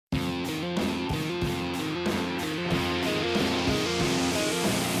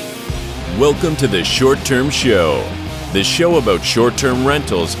Welcome to the Short Term Show, the show about short-term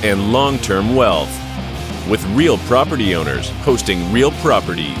rentals and long-term wealth, with real property owners hosting real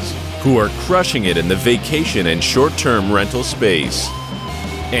properties who are crushing it in the vacation and short-term rental space.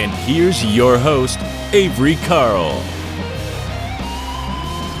 And here's your host, Avery Carl.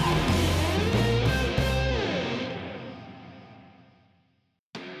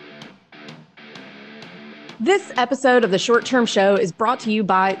 This episode of the Short Term Show is brought to you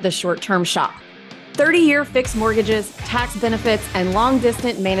by The Short Term Shop. 30-year fixed mortgages, tax benefits, and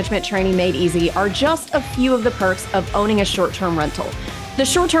long-distance management training made easy are just a few of the perks of owning a short-term rental. The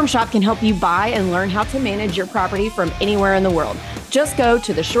Short Term Shop can help you buy and learn how to manage your property from anywhere in the world. Just go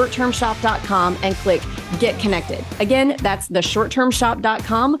to theshorttermshop.com and click Get Connected. Again, that's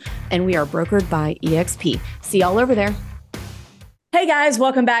theshorttermshop.com, and we are brokered by eXp. See y'all over there. Hey guys,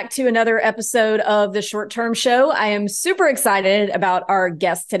 welcome back to another episode of the Short Term Show. I am super excited about our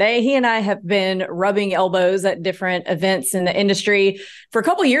guest today. He and I have been rubbing elbows at different events in the industry for a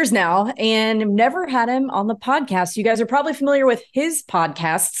couple of years now and never had him on the podcast. You guys are probably familiar with his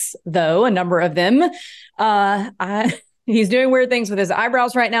podcasts, though, a number of them. He's doing weird things with his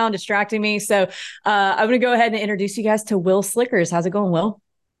eyebrows right now and distracting me. So I'm going to go ahead and introduce you guys to Will Slickers. How's it going, Will?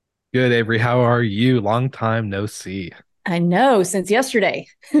 Good, Avery. How are you? Long time no see. I know, since yesterday.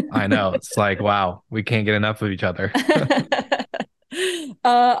 I know. It's like, wow, we can't get enough of each other.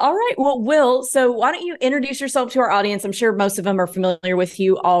 All right. Well, Will, so why don't you introduce yourself to our audience? I'm sure most of them are familiar with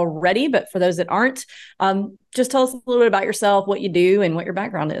you already, but for those that aren't, just tell us a little bit about yourself, what you do, and what your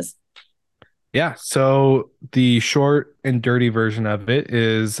background is. Yeah. So the short and dirty version of it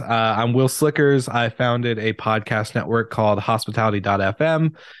is I'm Will Slickers. I founded a podcast network called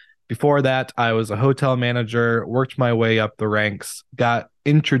Hospitality.fm. Before that, I was a hotel manager, worked my way up the ranks, got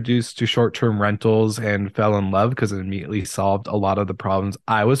introduced to short-term rentals and fell in love because it immediately solved a lot of the problems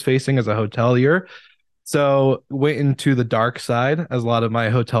I was facing as a hotelier. So went into the dark side, as a lot of my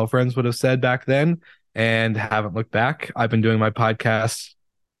hotel friends would have said back then, and haven't looked back. I've been doing my podcast,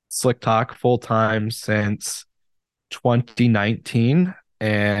 Slick Talk, full-time since 2019.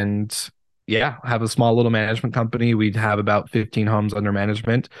 And yeah, I have a small little management company. We have about 15 homes under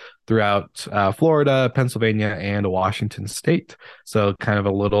management throughout Florida, Pennsylvania, and Washington State. So kind of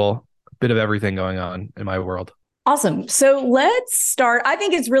a little bit of everything going on in my world. Awesome. So let's start. I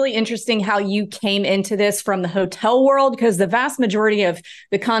think it's really interesting how you came into this from the hotel world, because the vast majority of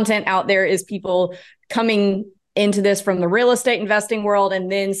the content out there is people coming into this from the real estate investing world and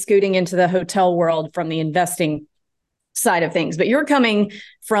then scooting into the hotel world from the investing side of things. But you're coming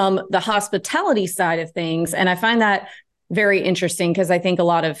from the hospitality side of things, and I find that very interesting because I think a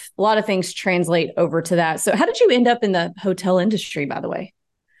lot of things translate over to that. So how did you end up in the hotel industry, by the way?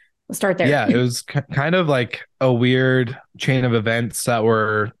 Let's start there. Yeah, it was kind of like a weird chain of events that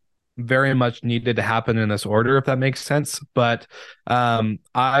were very much needed to happen in this order, if that makes sense. But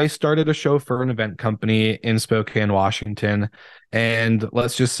I started a chauffeur and event company in Spokane, Washington. And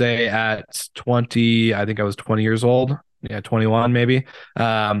let's just say at 20, I think I was 20 years old. Yeah, 21 maybe.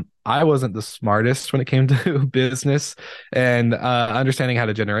 I wasn't the smartest when it came to business and understanding how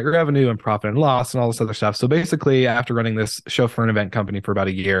to generate revenue and profit and loss and all this other stuff. So basically, after running this chauffeur and event company for about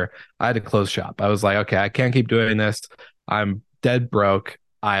a year, I had to close shop. I was like, okay, I can't keep doing this. I'm dead broke.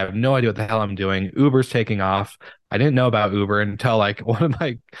 I have no idea what the hell I'm doing. Uber's taking off. I didn't know about Uber until like one of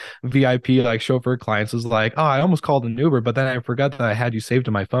my VIP like chauffeur clients was like, oh, I almost called an Uber, but then I forgot that I had you saved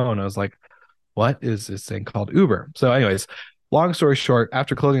to my phone. I was like, what is this thing called Uber? So anyways, long story short,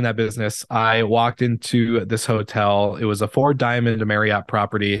 after closing that business, I walked into this hotel. It was a 4-diamond Marriott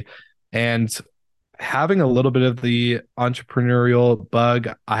property, and having a little bit of the entrepreneurial bug,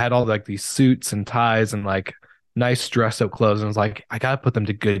 I had all like these suits and ties and like nice dress up clothes, and I was like, I gotta put them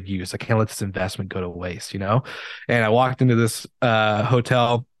to good use. I can't let this investment go to waste, And I walked into this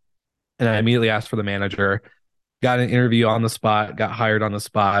hotel, and I immediately asked for the manager, got an interview on the spot, got hired on the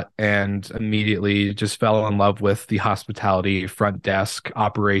spot, and immediately just fell in love with the hospitality, front desk,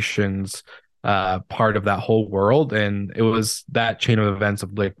 operations part of that whole world. And it was that chain of events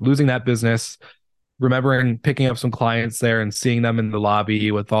of like losing that business, remembering picking up some clients there and seeing them in the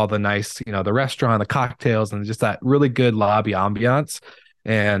lobby with all the nice, the restaurant, the cocktails, and just that really good lobby ambiance.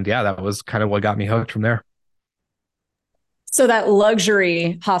 And yeah, that was kind of what got me hooked from there. So that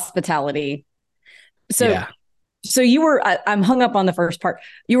luxury hospitality. So yeah. So you were, I'm hung up on the first part.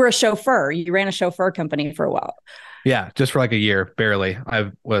 You were a chauffeur. You ran a chauffeur company for a while. Yeah, just for like a year, barely.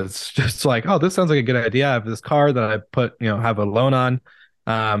 I was just like, oh, this sounds like a good idea. I have this car that I put, have a loan on.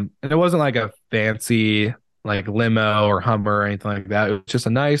 And it wasn't like a fancy like limo or Hummer or anything like that. It was just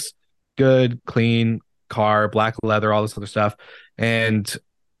a nice, good, clean car, black leather, all this other stuff. And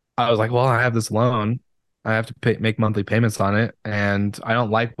I was like, well, I have this loan. I have to make monthly payments on it, and I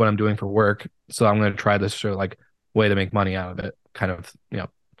don't like what I'm doing for work. So I'm going to try this like way to make money out of it. Kind of,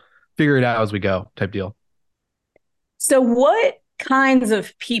 figure it out as we go type deal. So what kinds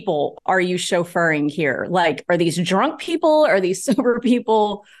of people are you chauffeuring here? Like, are these drunk people? Are these sober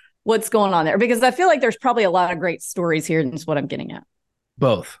people? What's going on there? Because I feel like there's probably a lot of great stories here, and that's what I'm getting at.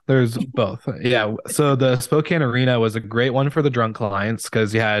 Both. There's both. Yeah. So the Spokane Arena was a great one for the drunk clients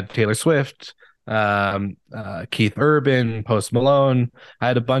because you had Taylor Swift, Keith Urban, Post Malone. I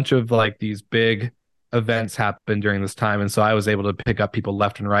had a bunch of like these big events happen during this time. And so I was able to pick up people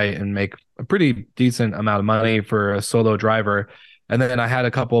left and right and make a pretty decent amount of money for a solo driver. And then I had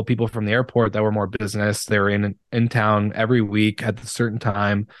a couple of people from the airport that were more business. They were in town every week at a certain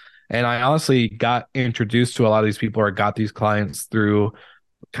time. And I honestly got introduced to a lot of these people or got these clients through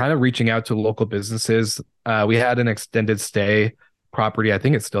kind of reaching out to local businesses. We had an extended stay property. I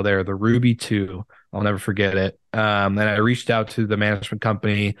think it's still there, the Ruby 2. I'll never forget it. And I reached out to the management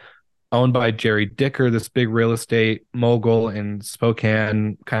company owned by Jerry Dicker, this big real estate mogul in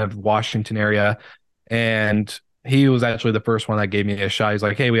Spokane, kind of Washington area. And he was actually the first one that gave me a shot. He's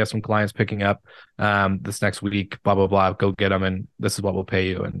like, hey, we have some clients picking up this next week, blah, blah, blah. Go get them. And this is what we'll pay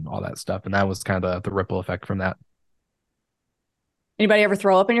you and all that stuff. And that was kind of the ripple effect from that. Anybody ever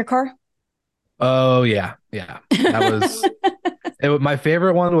throw up in your car? Oh, yeah. Yeah. That was my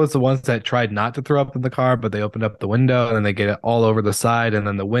favorite one was the ones that tried not to throw up in the car, but they opened up the window and then they get it all over the side. And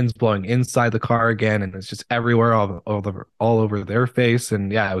then the wind's blowing inside the car again. And it's just everywhere, all over their face.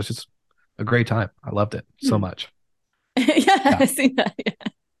 And yeah, it was just a great time. I loved it so much. Yeah, I see that.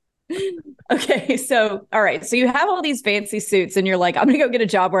 Yeah. Okay. So, all right. So you have all these fancy suits and you're like, I'm going to go get a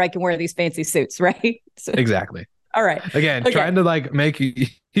job where I can wear these fancy suits, right? So, exactly. All right. Again, okay. Trying to like make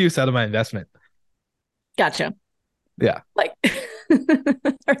use out of my investment. Gotcha. Yeah. Like,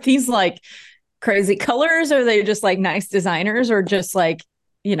 are these like crazy colors? Or are they just like nice designers or just like,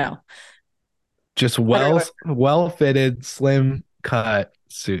 just well fitted, slim cut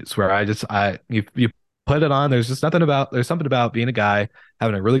suits where you put it on. There's something about being a guy,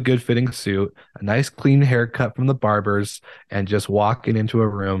 having a really good fitting suit, a nice clean haircut from the barbers, and just walking into a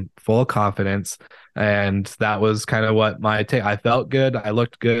room full of confidence. And that was kind of what my take. I felt good. I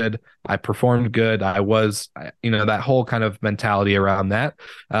looked good. I performed good. I was, that whole kind of mentality around that.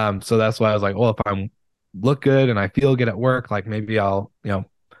 So that's why I was like, well, if I look good and I feel good at work, like maybe I'll,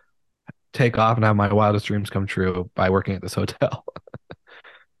 take off and have my wildest dreams come true by working at this hotel.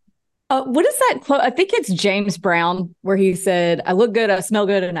 What is that quote? I think it's James Brown where he said, I look good, I smell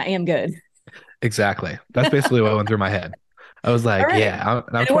good, and I am good. Exactly. That's basically what went through my head. I was like, right. Yeah,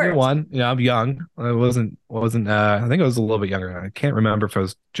 I'm 21. I'm young. I wasn't. I think I was a little bit younger. I can't remember if I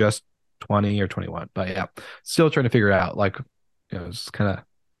was just 20 or 21. But yeah, still trying to figure it out. Like, just kind of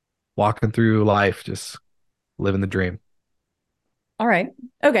walking through life, just living the dream. All right.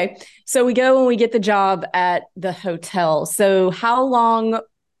 Okay. So we go and we get the job at the hotel. So how long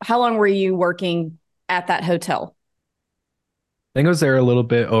were you working at that hotel? I think I was there a little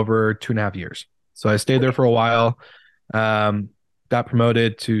bit over 2.5 years. So I stayed there for a while. Got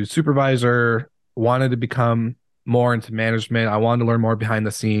promoted to supervisor, wanted to become more into management. I wanted to learn more behind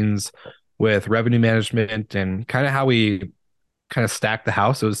the scenes with revenue management and kind of how we kind of stack the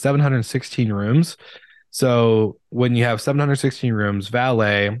house. It was 716 rooms. So when you have 716 rooms,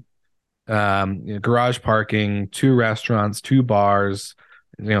 valet, garage parking, 2 restaurants, 2 bars,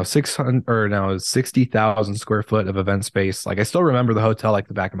 60,000 square foot of event space. Like I still remember the hotel like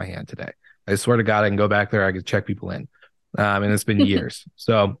the back of my hand today. I swear to God, I can go back there. I could check people in. And it's been years.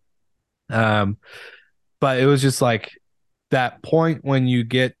 So, but it was just like that point when you're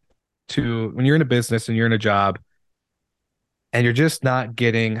in a business and you're in a job and you're just not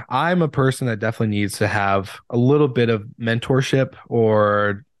getting, I'm a person that definitely needs to have a little bit of mentorship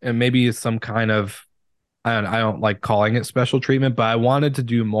and maybe some kind of, I don't like calling it special treatment, but I wanted to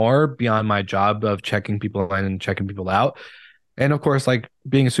do more beyond my job of checking people in and checking people out. And of course, like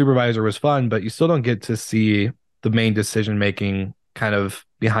being a supervisor was fun, but you still don't get to see the main decision making kind of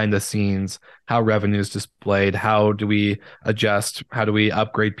behind the scenes, how revenue is displayed, how do we adjust, how do we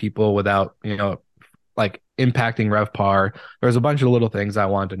upgrade people without, like impacting RevPAR. There's a bunch of little things I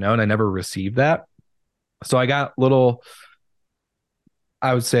wanted to know, and I never received that. So I got little,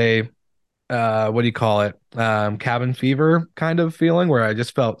 I would say, what do you call it? Cabin fever kind of feeling where I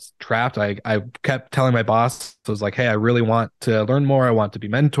just felt trapped. I kept telling my boss, I was like, hey, I really want to learn more. I want to be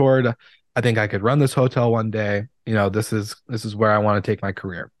mentored. I think I could run this hotel one day. This is where I want to take my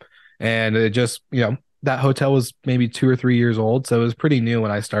career. And it just, that hotel was maybe 2 or 3 years old. So it was pretty new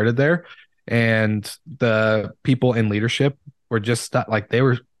when I started there. And the people in leadership were just like, they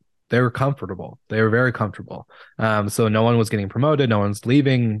were they were comfortable. They were very comfortable. So no one was getting promoted, no one's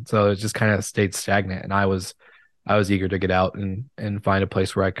leaving. So it just kind of stayed stagnant. And I was eager to get out and find a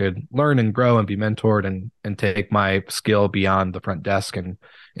place where I could learn and grow and be mentored and take my skill beyond the front desk and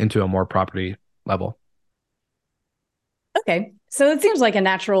into a more property level. Okay. So it seems like a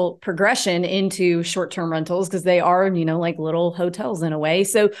natural progression into short-term rentals because they are, like little hotels in a way.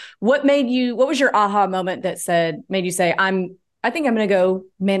 So what was your aha moment that made you say, I think I'm going to go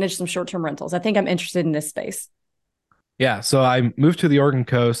manage some short-term rentals. I think I'm interested in this space. Yeah. So I moved to the Oregon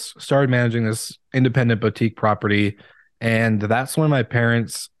coast, started managing this independent boutique property. And that's when my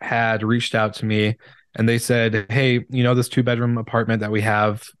parents had reached out to me and they said, hey, this 2-bedroom apartment that we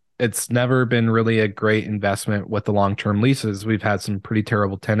have, it's never been really a great investment with the long-term leases. We've had some pretty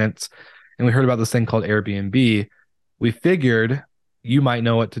terrible tenants and we heard about this thing called Airbnb. We figured you might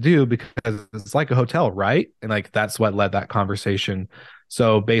know what to do because it's like a hotel, right? And like, that's what led that conversation.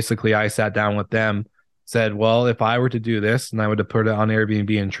 So basically I sat down with them, said, well, if I were to do this and I were to put it on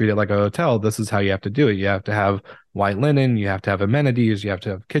Airbnb and treat it like a hotel, this is how you have to do it. You have to have white linen, you have to have amenities, you have to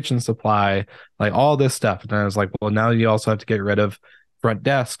have kitchen supply, like all this stuff. And I was like, well, now you also have to get rid of front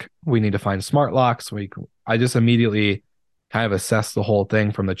desk. We need to find smart locks. I just immediately kind of assessed the whole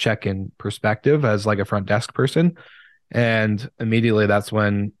thing from the check-in perspective as like a front desk person. And immediately that's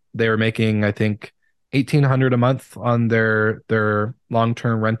when they were making, I think, $1,800 a month on their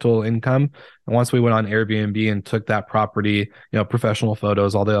long-term rental income. And once we went on Airbnb and took that property, professional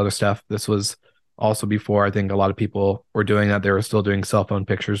photos, all the other stuff, this was also before I think a lot of people were doing that. They were still doing cell phone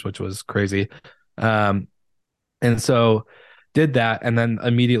pictures, which was crazy. And so did that. And then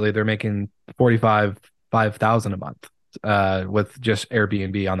immediately they're making $45,000 a month with just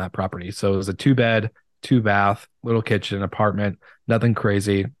Airbnb on that property. So it was a 2-bed, 2-bath, little kitchen apartment, nothing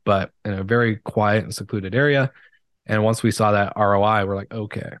crazy, but in a very quiet and secluded area. And once we saw that ROI, we're like,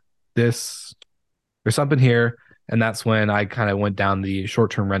 okay, there's something here. And that's when I kind of went down the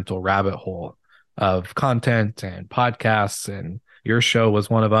short-term rental rabbit hole of content and podcasts, and your show was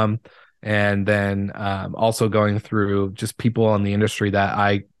one of them. And then also going through just people in the industry that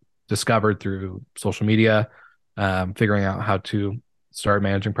I discovered through social media, figuring out how to start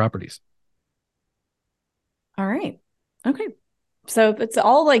managing properties. All right. Okay. So it's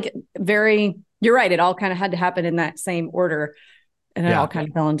all like you're right. It all kind of had to happen in that same order and it all kind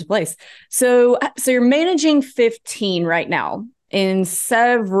of fell into place. So you're managing 15 right now in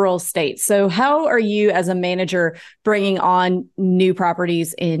several states. So how are you as a manager bringing on new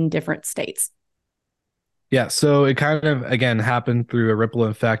properties in different states? Yeah. So it kind of, again, happened through a ripple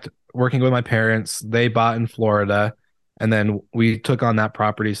effect. Working with my parents, they bought in Florida and then we took on that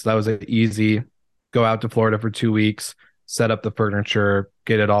property. So that was an easy go out to Florida for 2 weeks, set up the furniture,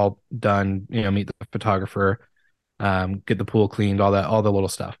 get it all done, meet the photographer, get the pool cleaned, all the little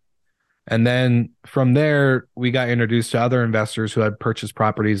stuff. And then from there, we got introduced to other investors who had purchased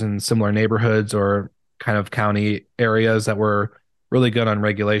properties in similar neighborhoods or kind of county areas that were really good on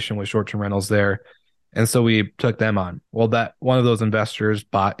regulation with short-term rentals there. And so we took them on. Well, that one of those investors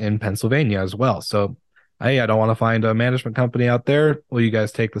bought in Pennsylvania as well. So, hey, I don't want to find a management company out there. Will you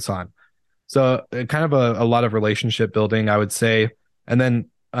guys take this on? So kind of a lot of relationship building, I would say. And then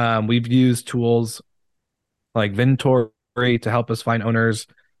we've used tools like Vintory to help us find owners.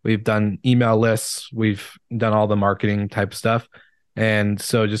 We've done email lists. We've done all the marketing type stuff. And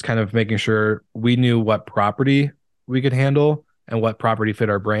so just kind of making sure we knew what property we could handle and what property fit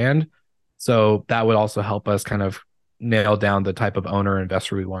our brand. So that would also help us kind of nail down the type of owner or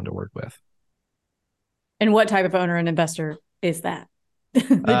investor we wanted to work with. And what type of owner and investor is that?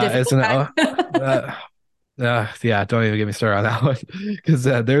 Yeah, don't even get me started on that one because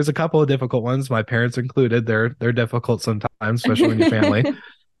there's a couple of difficult ones, my parents included. They're difficult sometimes, especially when you're family.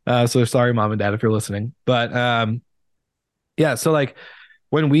 So sorry, mom and dad, if you're listening. But so like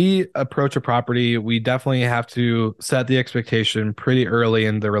when we approach a property, we definitely have to set the expectation pretty early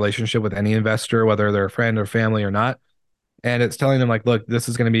in the relationship with any investor, whether they're a friend or family or not. And it's telling them like, look, this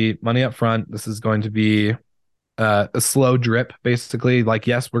is going to be money up front. This is going to be a slow drip, basically. Like,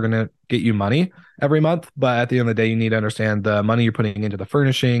 yes, we're going to get you money every month, but at the end of the day, you need to understand the money you're putting into the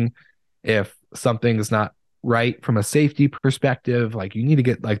furnishing. If something is not right from a safety perspective, like you need to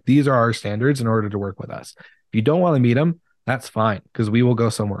get, like, these are our standards in order to work with us. If you don't want to meet them, that's fine, because we will go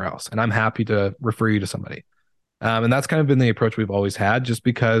somewhere else. And I'm happy to refer you to somebody. And that's kind of been the approach we've always had, just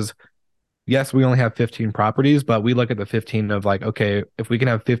because, yes, we only have 15 properties, but we look at the 15 of like, okay, if we can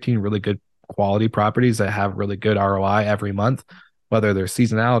have 15 really good quality properties that have really good ROI every month, whether there's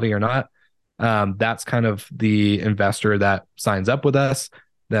seasonality or not, that's kind of the investor that signs up with us.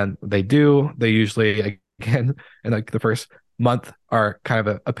 Then they usually, again, in like the first month are kind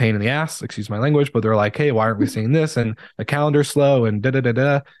of a pain in the ass, excuse my language, but they're like, hey, why aren't we seeing this? And the calendar's slow and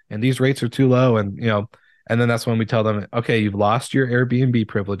and these rates are too low. And, and then that's when we tell them, okay, you've lost your Airbnb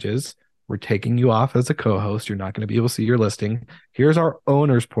privileges. We're taking you off as a co-host. You're not going to be able to see your listing. Here's our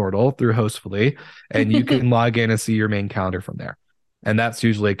owner's portal through Hostfully, and you can log in and see your main calendar from there. And that's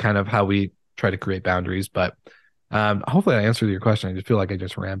usually kind of how we try to create boundaries. But hopefully I answered your question. I just feel like I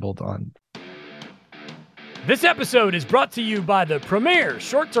just rambled on. This episode is brought to you by the premier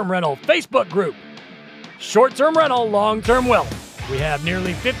short-term rental Facebook group, Short-Term Rental Long-Term Wealth. We have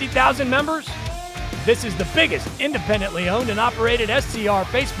nearly 50,000 members. This is the biggest independently owned and operated STR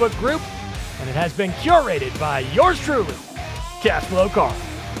Facebook group, and it has been curated by yours truly, Cashflow Carl.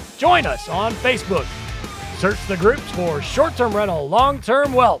 Join us on Facebook. Search the groups for Short-Term Rental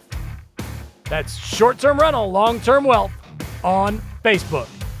Long-Term Wealth. That's Short-Term Rental Long-Term Wealth on Facebook.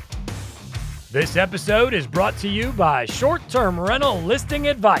 This episode is brought to you by Short-Term Rental Listing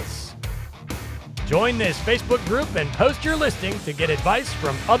Advice. Join this Facebook group and post your listing to get advice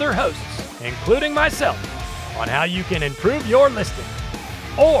from other hosts, including myself, on how you can improve your listing.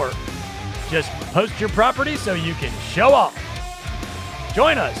 Or just post your property so you can show off.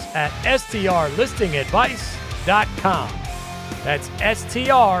 Join us at strlistingadvice.com. That's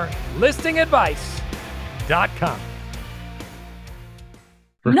strlistingadvice.com.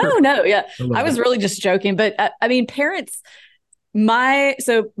 No. Yeah. I was really just joking, but I mean, my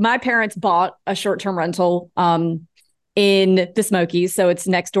parents bought a short-term rental in the Smokies. So it's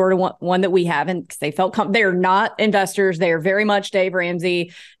next door to one that we have. And they felt they're not investors. They are very much Dave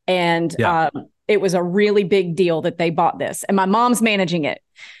Ramsey. And it was a really big deal that they bought this. And my mom's managing it.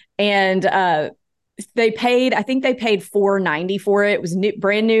 And they paid $490 for it. It was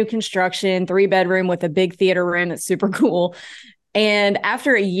brand new construction, 3-bedroom with a big theater room. That's super cool. And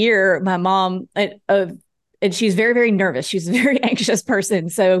after a year, my mom, and she's very, very nervous. She's a very anxious person.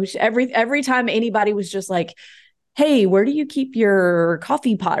 So every time anybody was just like, hey, where do you keep your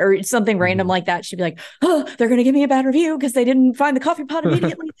coffee pot or something random like that, she'd be like, oh, they're going to give me a bad review because they didn't find the coffee pot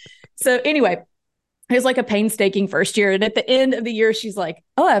immediately. So anyway, it was like a painstaking first year. And at the end of the year, she's like,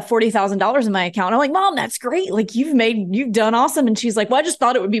 oh, I have $40,000 in my account. I'm like, Mom, that's great. Like you've done awesome. And she's like, well, I just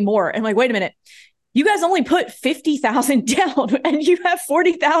thought it would be more. And I'm like, wait a minute. You guys only put 50,000 down and you have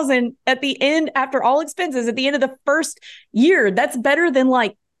 40,000 at the end after all expenses at the end of the first year. That's better than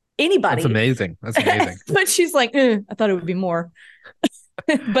like anybody. That's amazing. But she's like, I thought it would be more.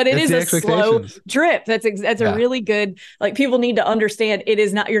 But it is a slow drip. That's a really good, like people need to understand it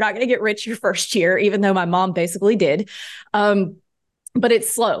is not, you're not going to get rich your first year, even though my mom basically did. But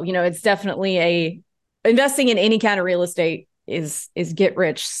it's slow. It's definitely investing in any kind of real estate is get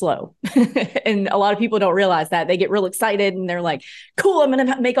rich slow. And a lot of people don't realize that. They get real excited and they're like, cool, I'm going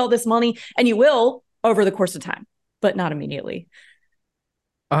to make all this money. And you will over the course of time, but not immediately.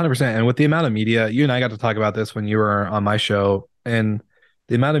 100%. And with the amount of media, you and I got to talk about this when you were on my show, and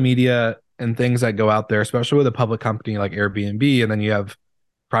the amount of media and things that go out there, especially with a public company like Airbnb, and then you have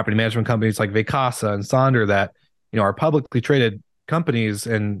property management companies like Vacasa and Sonder that, are publicly traded companies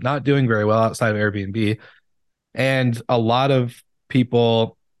and not doing very well outside of Airbnb. And a lot of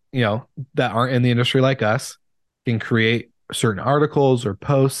people, that aren't in the industry like us can create certain articles or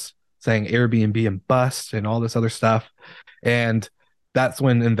posts saying Airbnb and bust and all this other stuff. And that's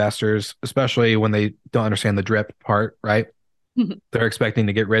when investors, especially when they don't understand the drip part, right? They're expecting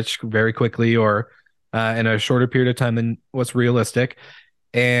to get rich very quickly or in a shorter period of time than what's realistic.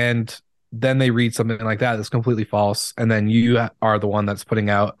 And then they read something like that that's completely false. And then you are the one that's putting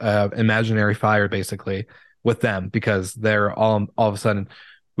out imaginary fire, basically, with them, because they're all of a sudden,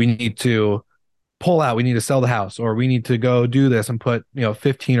 we need to pull out, we need to sell the house, or we need to go do this and put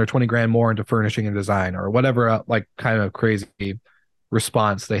 15 or 20 grand more into furnishing and design, or whatever like kind of crazy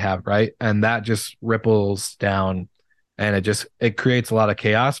response they have, right? And that just ripples down, and it creates a lot of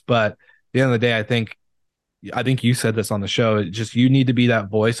chaos. But at the end of the day, I think you said this on the show, you need to be that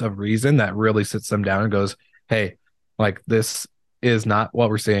voice of reason that really sits them down and goes, hey, like this is not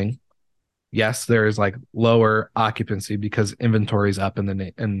what we're seeing. Yes, there is like lower occupancy because inventory is up in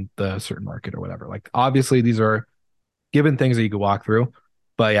the certain market or whatever. Like obviously these are given things that you could walk through,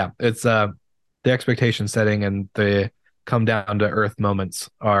 but yeah, it's the expectation setting and the come down to earth moments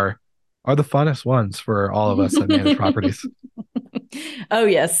are the funnest ones for all of us that manage properties. Oh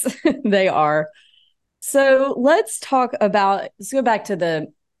yes, they are. So let's go back to the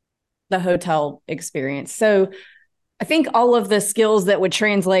hotel experience. So I think all of the skills that would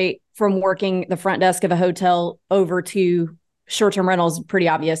translate from working the front desk of a hotel over to short-term rentals is pretty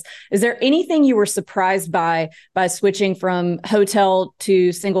obvious. Is there anything you were surprised by switching from hotel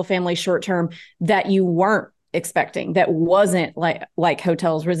to single family short-term that you weren't expecting that wasn't like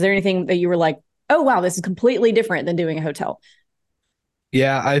hotels? Was there anything that you were like, oh, wow, this is completely different than doing a hotel?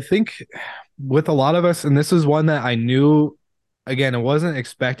 Yeah, I think with a lot of us, and this is one that I knew, again, I wasn't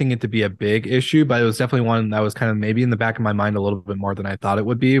expecting it to be a big issue, but it was definitely one that was kind of maybe in the back of my mind a little bit more than I thought it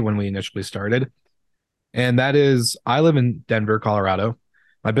would be when we initially started. And that is, I live in Denver, Colorado.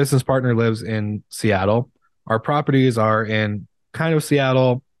 My business partner lives in Seattle. Our properties are in kind of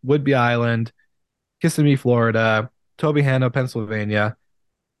Seattle, Whidbey Island, Kissimmee, Florida, Tobyhanna, Pennsylvania,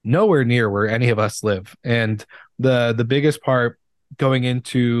 nowhere near where any of us live. And the biggest part going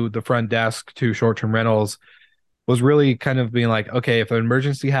into the front desk to short-term rentals was really kind of being like, okay, if an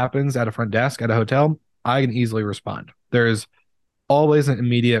emergency happens at a front desk at a hotel, I can easily respond. There's always an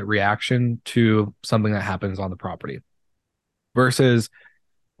immediate reaction to something that happens on the property. Versus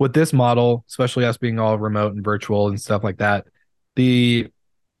with this model, especially us being all remote and virtual and stuff like that,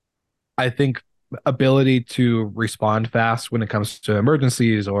 I think ability to respond fast when it comes to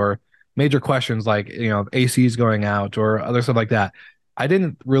emergencies or major questions like, ACs going out or other stuff like that, I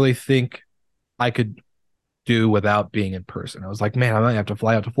didn't really think I could do without being in person. I was like, man, I might have to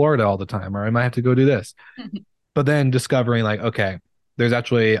fly out to Florida all the time, or I might have to go do this. But then discovering like, okay, there's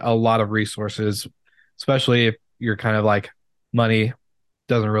actually a lot of resources, especially if you're kind of like, money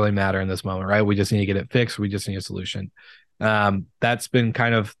doesn't really matter in this moment, right? We just need to get it fixed. We just need a solution. That's been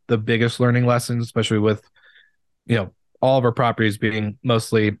kind of the biggest learning lesson, especially with, all of our properties being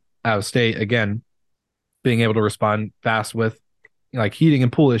mostly out of state. Again, being able to respond fast with like heating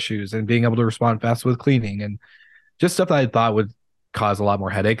and pool issues, and being able to respond fast with cleaning, and just stuff that I thought would cause a lot more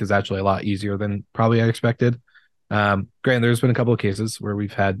headache is actually a lot easier than probably I expected. Granted, there's been a couple of cases where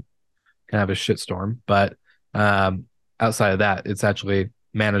we've had kind of a shitstorm, but outside of that, it's actually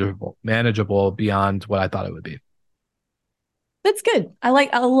manageable beyond what I thought it would be. That's good. I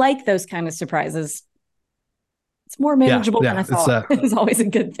like those kind of surprises. It's more manageable than I thought. It's always a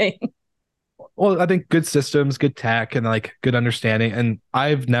good thing. Well, I think good systems, good tech, and like good understanding. And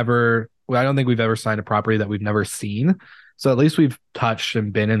I don't think we've ever signed a property that we've never seen. So at least we've touched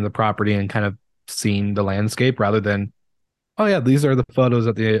and been in the property and kind of seen the landscape rather than, oh yeah, these are the photos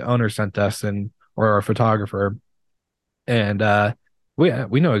that the owner sent us or our photographer. And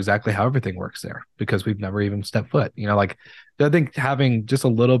we know exactly how everything works there because we've never even stepped foot. Like I think having just a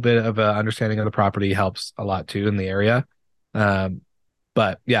little bit of an understanding of the property helps a lot too in the area.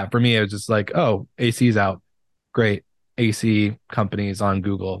 But yeah, for me, it was just like, oh, AC's out. Great. AC companies on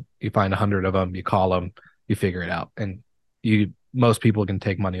Google. You find 100 of them, you call them, you figure it out. And most people can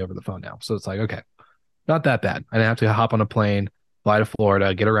take money over the phone now. So it's like, okay, not that bad. I didn't have to hop on a plane, fly to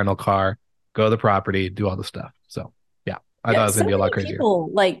Florida, get a rental car, go to the property, do all the stuff. So yeah, I thought it was going to be a lot crazier.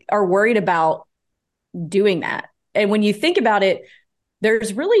 People are worried about doing that. And when you think about it,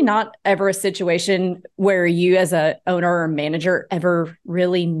 there's really not ever a situation where you as a owner or manager ever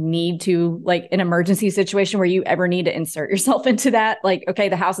really need to, like an emergency situation where you ever need to insert yourself into that. Like, okay,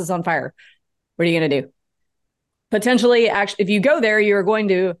 the house is on fire. What are you going to do? Potentially, actually, if you go there, you're going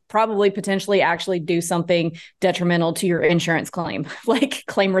to probably potentially actually do something detrimental to your insurance claim, like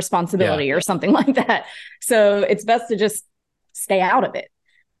claim responsibility or something like that. So it's best to just stay out of it.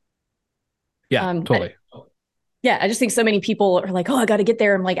 Yeah, totally. Yeah, I just think so many people are like, oh, I got to get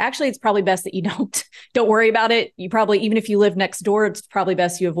there. I'm like, actually, it's probably best that you don't worry about it. You probably, even if you live next door, it's probably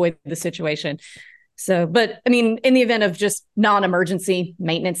best you avoid the situation. So, but I mean, in the event of just non-emergency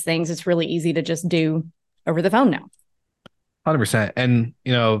maintenance things, it's really easy to just do over the phone now. 100%. And,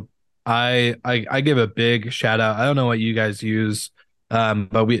 I give a big shout out. I don't know what you guys use,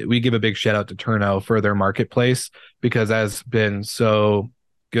 but we give a big shout out to Turno for their marketplace because that has been so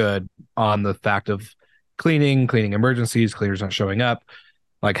good on the fact of cleaning emergencies, cleaners not showing up.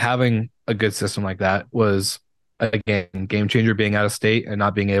 Like having a good system like that was, again, game changer, being out of state and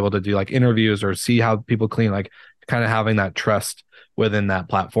not being able to do like interviews or see how people clean, like kind of having that trust within that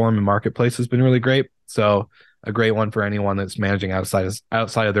platform and marketplace has been really great. So a great one for anyone that's managing outside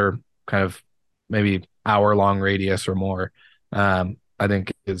of their kind of maybe hour-long radius or more. I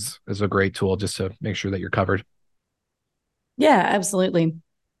think is a great tool just to make sure that you're covered. Yeah, absolutely.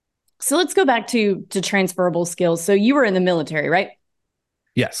 So let's go back to transferable skills. So you were in the military, right?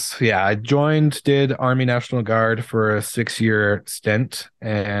 Yes. Yeah. I did Army National Guard for a 6-year stint.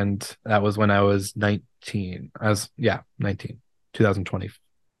 And that was when I was 19. 19,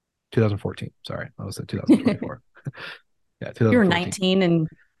 2014. Sorry. I was at 2024. Yeah. 2014. You were 19 in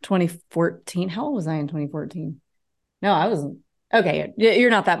 2014. How old was I in 2014? No, I wasn't. Okay.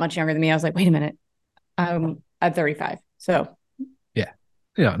 You're not that much younger than me. I was like, wait a minute. I'm 35. So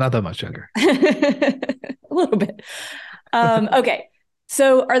yeah, not that much younger. A little bit. Okay.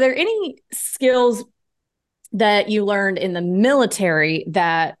 So are there any skills that you learned in the military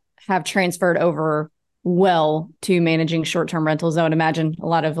that have transferred over well to managing short-term rentals? I would imagine a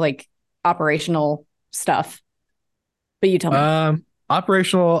lot of like operational stuff, but you tell me.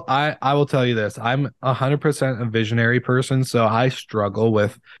 Operational, I will tell you this. I'm 100% a visionary person, so I struggle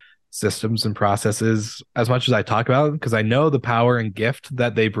with systems and processes as much as I talk about them because I know the power and gift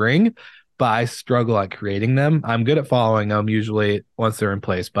that they bring, but I struggle at creating them. I'm good at following them usually once they're in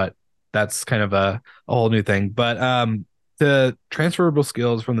place, but that's kind of a whole new thing. But the transferable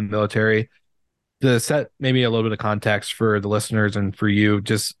skills from the military, to set maybe a little bit of context for the listeners and for you,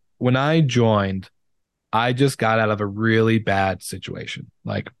 just when I joined, I just got out of a really bad situation.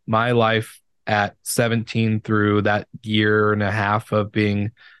 Like my life at 17 through that year and a half of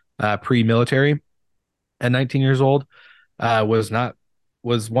being pre-military at 19 years old was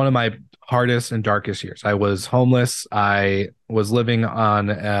one of my hardest and darkest years. I was homeless. I was living on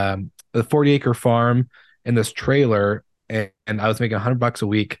a 40-acre farm in this trailer, and I was making $100 a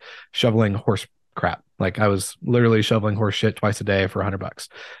week shoveling horse crap. Like I was literally shoveling horse shit twice a day for $100.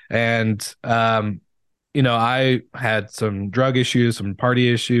 And I had some drug issues, some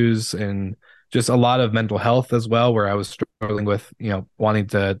party issues, and just a lot of mental health as well, where I was struggling with, wanting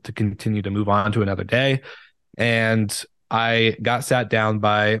to continue to move on to another day. And I got sat down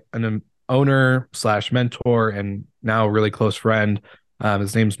by an owner slash mentor and now really close friend.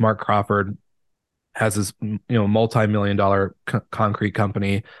 His name's Mark Crawford, has this, multi-million dollar concrete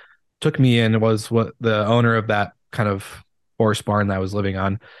company. Took me in, was what the owner of that kind of horse barn that I was living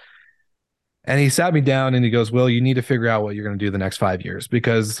on. And he sat me down and he goes, Will, you need to figure out what you're going to do the next 5 years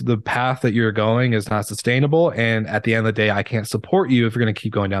because the path that you're going is not sustainable. And at the end of the day, I can't support you if you're going to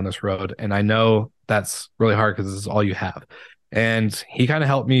keep going down this road. And I know that's really hard because this is all you have. And he kind of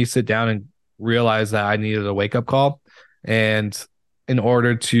helped me sit down and realize that I needed a wake up call. And in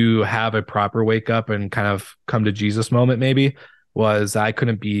order to have a proper wake up and kind of come to Jesus moment, maybe, was I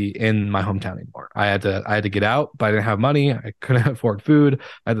couldn't be in my hometown anymore. I had to get out, but I didn't have money. I couldn't afford food.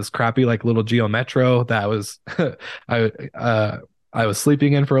 I had this crappy like little Geo Metro that was I was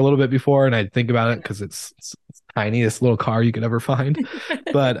sleeping in for a little bit before, and I'd think about it because it's tiniest little car you could ever find.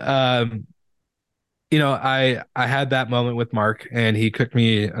 But I had that moment with Mark, and he cooked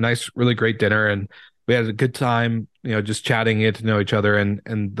me a nice, really great dinner, and we had a good time, just chatting, get to know each other. And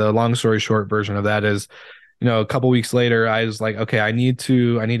the long story short version of that is, a couple weeks later, I was like, okay, I need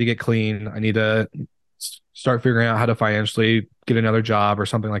to get clean. I need to start figuring out how to financially get another job or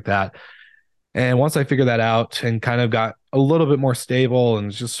something like that. And once I figured that out and kind of got a little bit more stable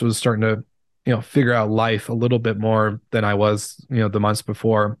and just was starting to, figure out life a little bit more than I was, the months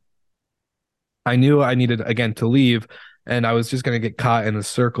before, I knew I needed again to leave. And I was just going to get caught in the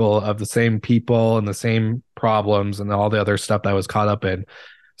circle of the same people and the same problems and all the other stuff that I was caught up in.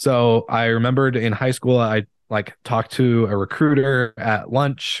 So I remembered in high school, I talked to a recruiter at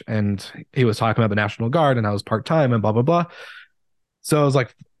lunch and he was talking about the National Guard and I was part-time and blah, blah, blah. So I was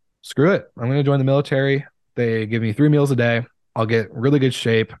like, screw it. I'm going to join the military. They give me 3 meals a day. I'll get really good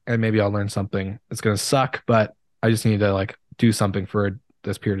shape and maybe I'll learn something. It's going to suck, but I just need to do something for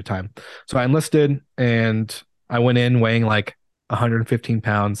this period of time. So I enlisted and I went in weighing 115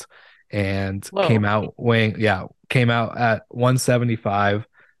 pounds and Whoa. came out at 175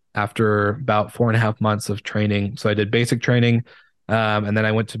 after about 4.5 months of training. So I did basic training. And then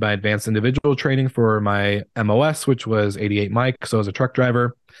I went to my advanced individual training for my MOS, which was 88 Mike. So I was a truck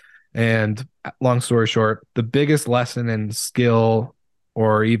driver. And long story short, the biggest lesson and skill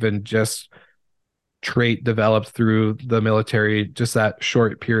or even just trait developed through the military, just that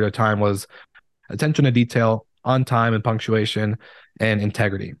short period of time, was attention to detail, on time and punctuation, and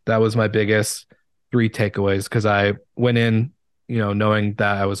integrity. That was my biggest 3 takeaways because I went in, knowing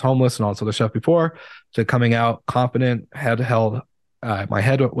that I was homeless and all this other stuff before, to coming out confident, my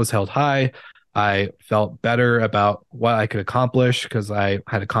head was held high. I felt better about what I could accomplish because I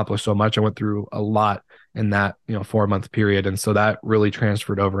had accomplished so much. I went through a lot in that 4-month period. And so that really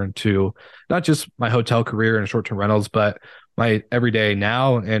transferred over into not just my hotel career and short-term rentals, but my everyday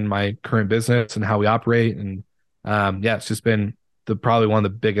now and my current business and how we operate. And it's just been probably one of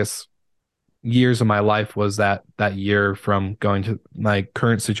the biggest years of my life was that year from going to my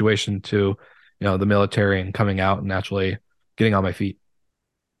current situation to, the military and coming out and naturally getting on my feet.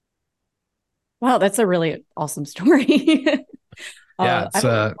 Wow, that's a really awesome story.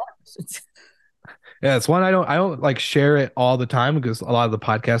 It's one I don't share it all the time because a lot of the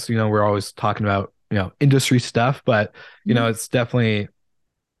podcasts, we're always talking about, industry stuff, but it's definitely,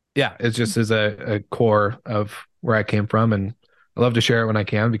 it just is a core of where I came from, and I love to share it when I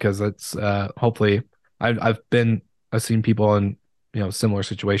can because it's hopefully I've seen people in similar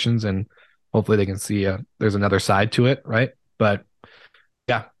situations, and hopefully they can see there's another side to it, right? But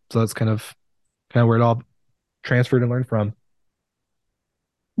yeah, so that's kind of where it all transferred and learned from.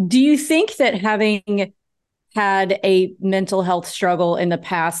 Do you think that having had a mental health struggle in the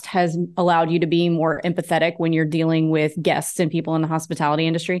past has allowed you to be more empathetic when you're dealing with guests and people in the hospitality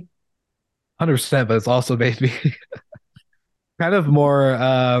industry? 100%, but it's also made me kind of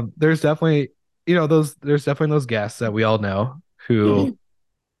more there's definitely those guests that we all know who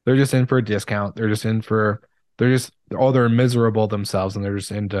they're just in for a discount. They're miserable themselves and they're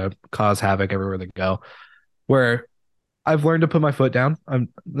just in to cause havoc everywhere they go. Where I've learned to put my foot down. I'm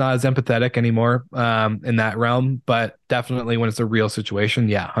not as empathetic anymore in that realm, but definitely when it's a real situation,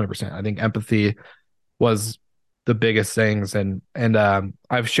 yeah, 100%. I think empathy was the biggest things, and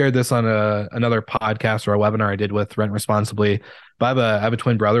I've shared this on another podcast or a webinar I did with Rent Responsibly. But I have a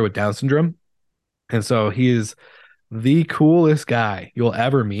twin brother with Down syndrome, and so he is the coolest guy you'll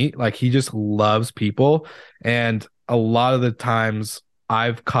ever meet. Like, he just loves people, and a lot of the times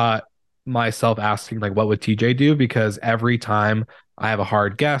I've caught myself asking, like, what would TJ do? Because every time I have a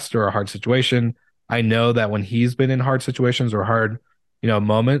hard guest or a hard situation, I know that when he's been in hard situations or hard,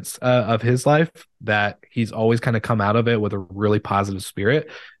 moments of his life, that he's always kind of come out of it with a really positive spirit.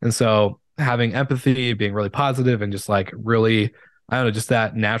 And so having empathy, being really positive, and just like really, I don't know, just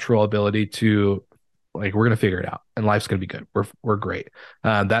that natural ability to, like, we're gonna figure it out and life's gonna be good. We're great.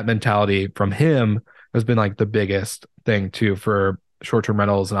 That mentality from him has been like the biggest thing too for short-term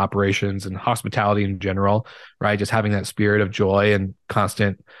rentals and operations and hospitality in general, right? Just having that spirit of joy and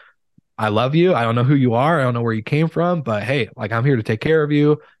constant, I love you. I don't know who you are. I don't know where you came from, but hey, like, I'm here to take care of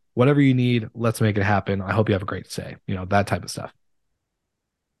you. Whatever you need, let's make it happen. I hope you have a great stay. That type of stuff.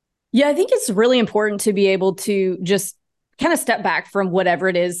 Yeah, I think it's really important to be able to just kind of step back from whatever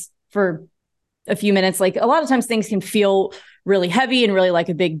it is for a few minutes. Like, a lot of times things can feel really heavy and really like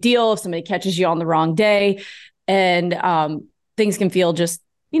a big deal if somebody catches you on the wrong day. And things can feel just,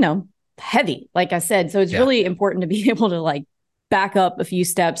 heavy, like I said. So it's really important to be able to like back up a few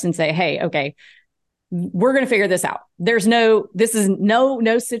steps and say, hey, okay, we're going to figure this out. No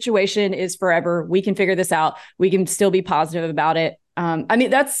situation is forever. We can figure this out. We can still be positive about it.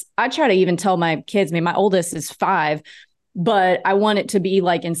 I try to even tell my kids, my oldest is 5, but I want it to be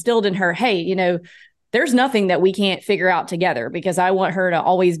like instilled in her, hey, there's nothing that we can't figure out together, because I want her to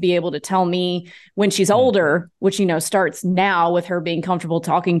always be able to tell me when she's older, which, starts now with her being comfortable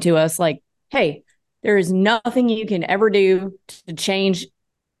talking to us, like, hey, there is nothing you can ever do to change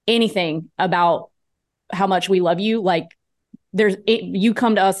anything about how much we love you. Like, you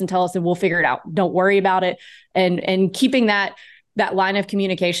come to us and tell us and we'll figure it out. Don't worry about it. And keeping that line of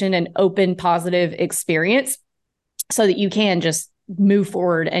communication and open, positive experience so that you can just move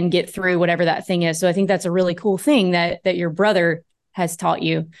forward and get through whatever that thing is. So I think that's a really cool thing that your brother has taught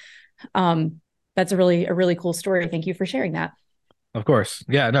you. That's a really cool story. Thank you for sharing that. Of course.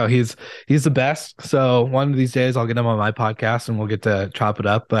 Yeah, no, he's the best. So one of these days I'll get him on my podcast and we'll get to chop it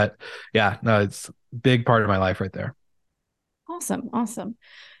up. But yeah, no, it's a big part of my life right there. Awesome.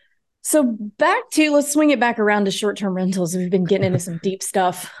 So let's swing it back around to short-term rentals. We've been getting into some deep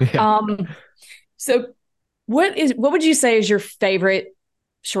stuff. Yeah. So what would you say is your favorite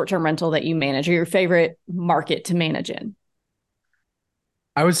short-term rental that you manage, or your favorite market to manage in?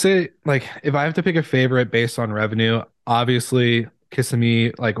 I would say, like, if I have to pick a favorite based on revenue, obviously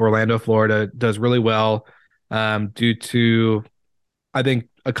Kissimmee, like Orlando, Florida, does really well due to, I think,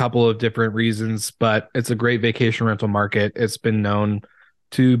 a couple of different reasons, but it's a great vacation rental market. It's been known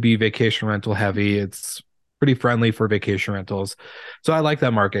to be vacation rental heavy. It's pretty friendly for vacation rentals. So I like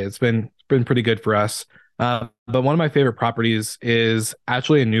that market. It's been pretty good for us. But one of my favorite properties is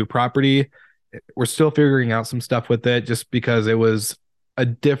actually a new property. We're still figuring out some stuff with it just because it was a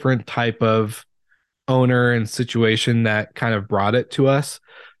different type of owner and situation that kind of brought it to us.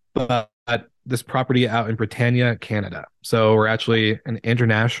 But this property out in Britannia, Canada. So we're actually an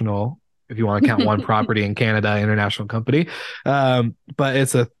international, if you want to count one property in Canada, international company. But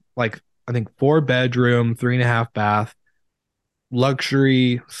it's I think 4-bedroom, 3.5 bath,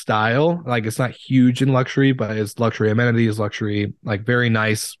 luxury style. Like, it's not huge in luxury, but it's luxury amenities, luxury, like, very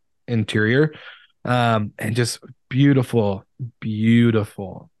nice interior. And just beautiful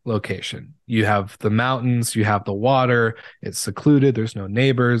location. You have the mountains, you have the water, it's secluded, there's no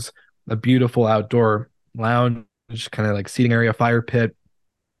neighbors, a beautiful outdoor lounge, kind of like seating area, fire pit.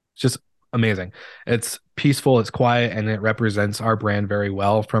 It's just amazing. It's peaceful, it's quiet, and it represents our brand very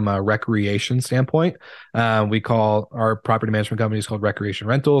well from a recreation standpoint. We call our property management company is called Recreation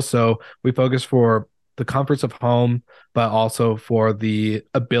Rentals. So we focus for the comforts of home, but also for the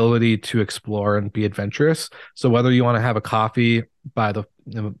ability to explore and be adventurous. So whether you want to have a coffee by the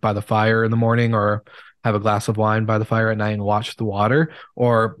by the fire in the morning, or have a glass of wine by the fire at night and watch the water,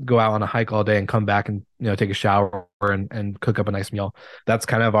 or go out on a hike all day and come back and take a shower and cook up a nice meal. That's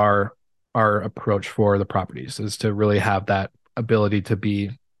kind of our approach for the properties, is to really have that ability to be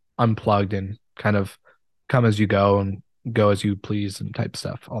unplugged and kind of come as you go and go as you please and type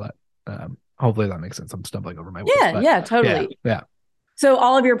stuff, all that. Hopefully that makes sense. I'm stumbling over my words. Yeah, totally. Yeah. So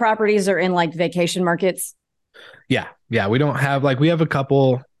all of your properties are in like vacation markets? Yeah. We don't have we have a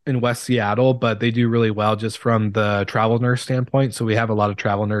couple in West Seattle, but they do really well just from the travel nurse standpoint. So we have a lot of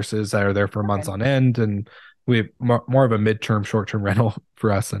travel nurses that are there for months on end, and we have more of a midterm, short-term rental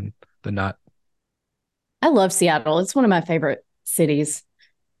for us than not. I love Seattle. It's one of my favorite cities.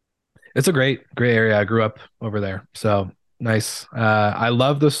 It's a great area. I grew up over there. So nice. I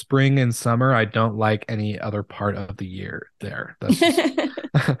love the spring and summer. I don't like any other part of the year there. That's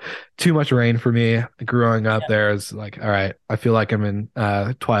just too much rain for me. Growing up there is all right, I feel like I'm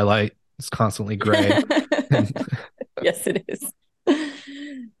in Twilight. It's constantly gray. Yes, it is.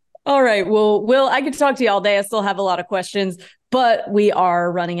 All right. Well, Will, I could talk to you all day. I still have a lot of questions, but we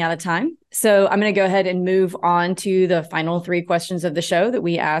are running out of time. So I'm going to go ahead and move on to the final 3 questions of the show that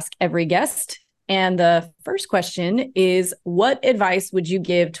we ask every guest. And the first question is, what advice would you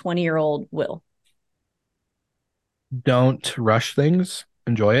give 20-year-old Will? Don't rush things.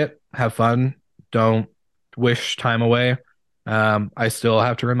 Enjoy it. Have fun. Don't wish time away. I still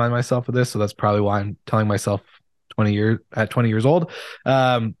have to remind myself of this, so that's probably why I'm telling myself 20 years old.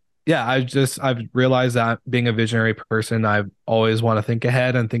 I've realized that being a visionary person, I always want to think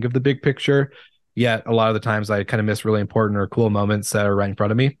ahead and think of the big picture. Yet a lot of the times I kind of miss really important or cool moments that are right in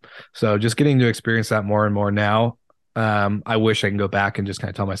front of me. So just getting to experience that more and more now. I wish I can go back and just kind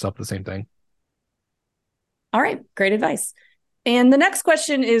of tell myself the same thing. All right. Great advice. And the next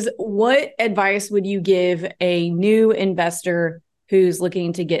question is, what advice would you give a new investor who's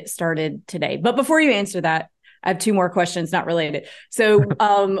looking to get started today? But before you answer that, I have 2 more questions not related. So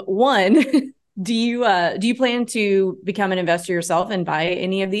one, do you plan to become an investor yourself and buy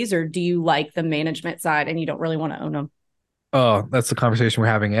any of these, or do you like the management side and you don't really want to own them? Oh, that's the conversation we're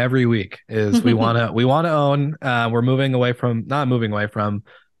having every week, is we want to own. We're not moving away from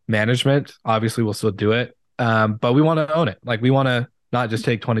management. Obviously we'll still do it. But we want to own it. We want to not just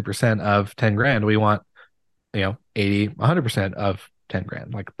take 20% of 10 grand. We want, 80, 100% of 10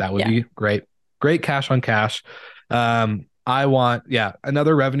 grand. That would be great cash on cash. I want,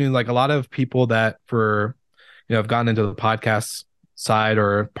 another revenue. A lot of people that have gotten into the podcast side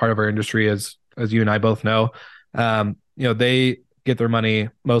or part of our industry, as you and I both know, they get their money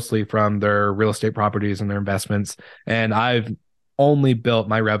mostly from their real estate properties and their investments. And I've only built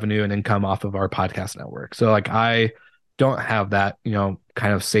my revenue and income off of our podcast network. So I don't have that,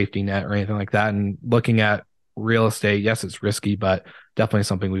 kind of safety net or anything like that. And looking at real estate, yes, it's risky, but definitely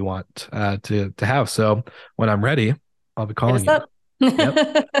something we want to have. So when I'm ready, I'll be calling you.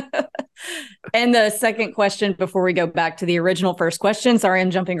 Yep. And the second question, before we go back to the original first question, sorry,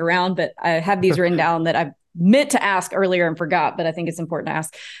 I'm jumping around, but I have these written down that I meant to ask earlier and forgot, but I think it's important to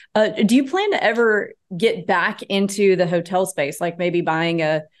ask. Do you plan to ever get back into the hotel space, like maybe buying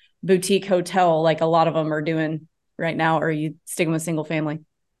a boutique hotel like a lot of them are doing right now, or are you sticking with single family?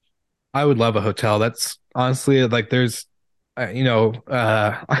 I would love a hotel. That's honestly there's, I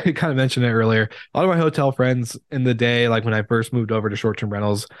kind of mentioned it earlier. A lot of my hotel friends in the day, when I first moved over to short-term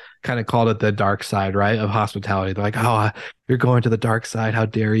rentals, kind of called it the dark side, right, of hospitality. They're like, "Oh, you're going to the dark side. How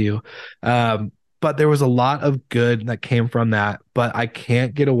dare you?" But there was a lot of good that came from that. But I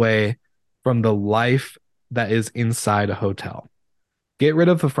can't get away from the life that is inside a hotel. Get rid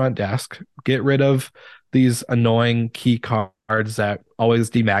of the front desk. Get rid of these annoying key cards that always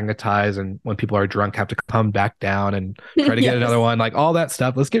demagnetize, and when people are drunk have to come back down and try to get another one, all that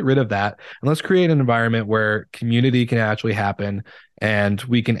stuff. Let's get rid of that, and let's create an environment where community can actually happen and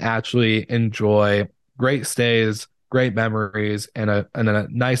we can actually enjoy great stays, great memories, and a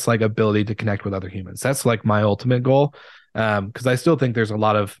nice ability to connect with other humans. That's my ultimate goal, because I still think there's a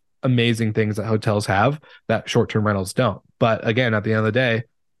lot of amazing things that hotels have that short-term rentals don't. But again, at the end of the day,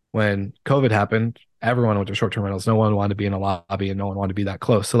 when COVID happened, everyone went to short-term rentals. No one wanted to be in a lobby and no one wanted to be that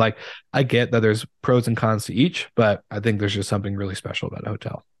close. So I get that there's pros and cons to each, but I think there's just something really special about a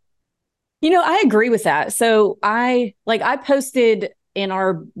hotel. I agree with that. So I posted in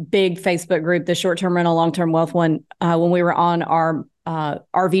our big Facebook group, the short-term rental, long-term wealth one, when we were on our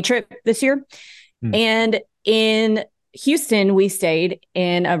RV trip this year. And in Houston, we stayed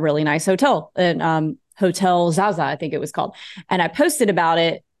in a really nice hotel, Hotel Zaza, I think it was called. And I posted about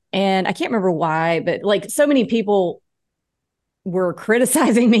it, and I can't remember why, but so many people were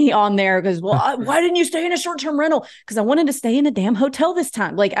criticizing me on there because, well, why didn't you stay in a short-term rental? Because I wanted to stay in a damn hotel this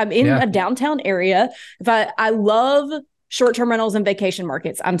time. Like, I'm in a downtown area. If I love short-term rentals and vacation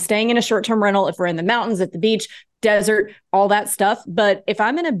markets. I'm staying in a short-term rental if we're in the mountains, at the beach, desert, all that stuff. But if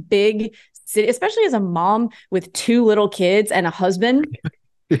I'm in a big city, especially as a mom with 2 little kids and a husband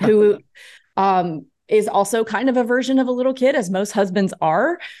who is also kind of a version of a little kid, as most husbands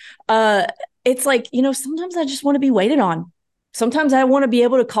are, it's like, sometimes I just want to be waited on. Sometimes I want to be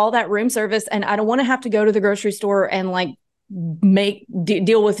able to call that room service, and I don't want to have to go to the grocery store and like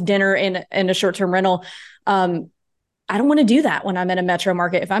deal with dinner in a short-term rental. I don't want to do that when I'm in a metro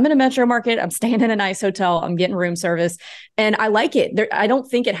market. If I'm in a metro market, I'm staying in a nice hotel, I'm getting room service, and I like it. I don't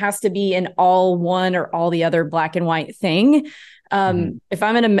think it has to be an all one or all the other black and white thing. If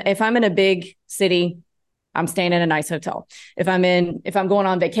I'm in a big city, I'm staying in a nice hotel. If I'm going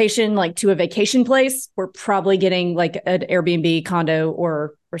on vacation, like to a vacation place, we're probably getting like an Airbnb, condo,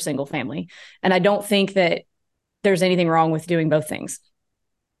 or single family. And I don't think that there's anything wrong with doing both things.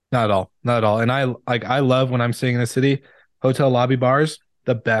 Not at all. Not at all. And I love when I'm staying in the city, hotel lobby bars,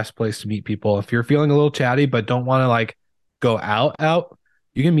 the best place to meet people. If you're feeling a little chatty, but don't want to like go out,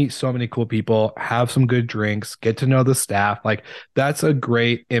 you can meet so many cool people, have some good drinks, get to know the staff. Like that's a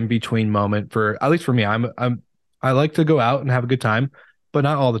great in-between moment at least for me. I like to go out and have a good time, but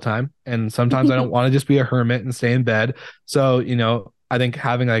not all the time. And sometimes I don't want to just be a hermit and stay in bed. So, I think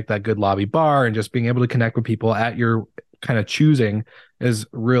having like that good lobby bar and just being able to connect with people at your kind of choosing is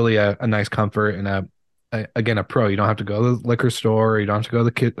really a nice comfort and a pro. You don't have to go to the liquor store, or you don't have to go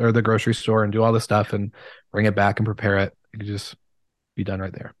to the grocery store and do all this stuff and bring it back and prepare it. You can just be done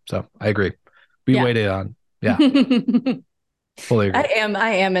right there. So I agree. Be waited on. Yeah. Fully agree.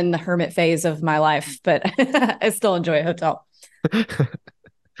 I am in the hermit phase of my life, but I still enjoy a hotel.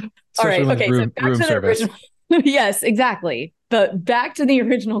 All right. Okay. So back to the original. Yes, exactly. But back to the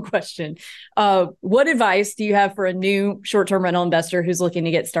original question. What advice do you have for a new short-term rental investor who's looking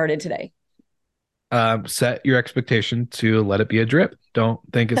to get started today? Set your expectation to let it be a drip. Don't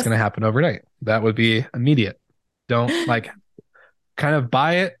think it's going to happen overnight. That would be immediate. Don't kind of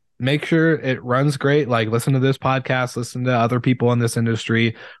buy it. Make sure it runs great. Like listen to this podcast, listen to other people in this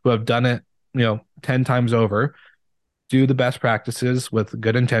industry who have done it, 10 times over. Do the best practices with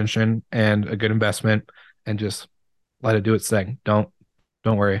good intention and a good investment, and just let it do its thing. Don't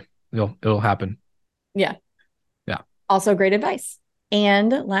worry. It'll happen. Yeah. Yeah. Also great advice.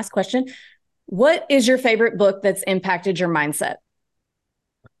 And last question. What is your favorite book that's impacted your mindset?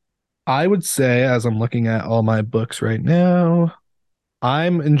 I would say, as I'm looking at all my books right now,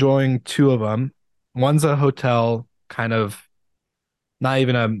 I'm enjoying 2 of them. One's a hotel kind of, not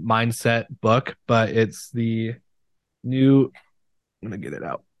even a mindset book, but it's the new, I'm going to get it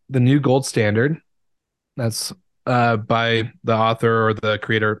out. The New Gold Standard. That's by the author, or the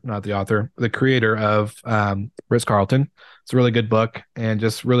creator, not the author, the creator of Ritz-Carlton. It's a really good book and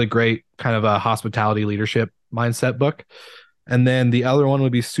just really great kind of a hospitality leadership mindset book. And then the other one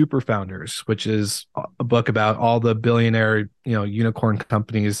would be Super Founders, which is a book about all the billionaire, unicorn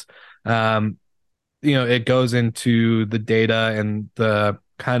companies. It goes into the data and the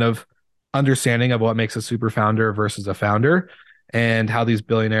kind of understanding of what makes a super founder versus a founder, and how these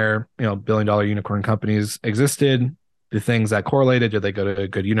billionaire, $1 billion unicorn companies existed, the things that correlated. Did they go to a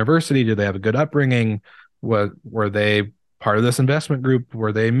good university? Did they have a good upbringing? Were they part of this investment group?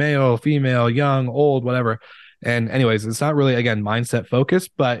 Were they male, female, young, old, whatever? And anyways, it's not really, again, mindset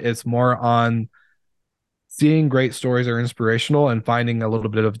focused, but it's more on seeing great stories that are inspirational and finding a little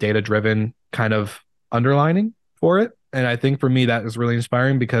bit of data-driven kind of underlining for it. And I think for me, that is really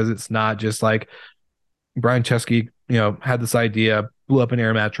inspiring, because it's not just like Brian Chesky, had this idea, blew up an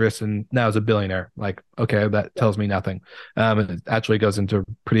air mattress, and now is a billionaire. Like, okay, that tells me nothing. It actually goes into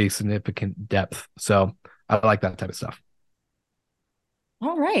pretty significant depth. So I like that type of stuff.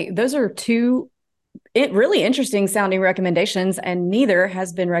 All right. Those are 2 really interesting sounding recommendations, and neither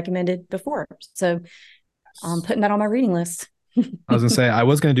has been recommended before. So I'm putting that on my reading list. I was going to say, I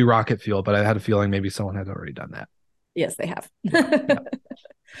was going to do Rocket Fuel, but I had a feeling maybe someone had already done that. Yes, they have. Yeah.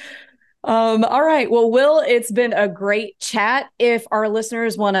 All right. Well, Will, it's been a great chat. If our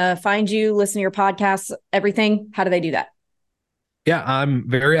listeners want to find you, listen to your podcasts, everything, how do they do that? Yeah, I'm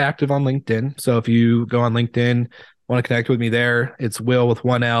very active on LinkedIn. So if you go on LinkedIn, want to connect with me there, it's Will with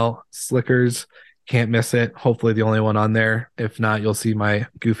 1 L, Slickers. Can't miss it. Hopefully the only one on there. If not, you'll see my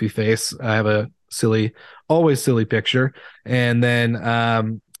goofy face. I have a always silly picture. And then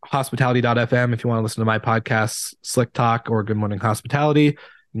hospitality.fm, if you want to listen to my podcasts, Slick Talk or Good Morning Hospitality,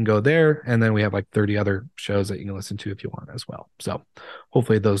 you can go there. And then we have like 30 other shows that you can listen to if you want as well. So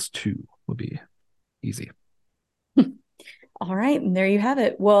hopefully those 2 will be easy. All right. And there you have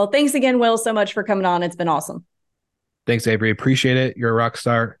it. Well, thanks again, Will, so much for coming on. It's been awesome. Thanks, Avery. Appreciate it. You're a rock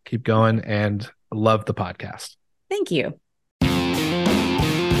star. Keep going and love the podcast. Thank you.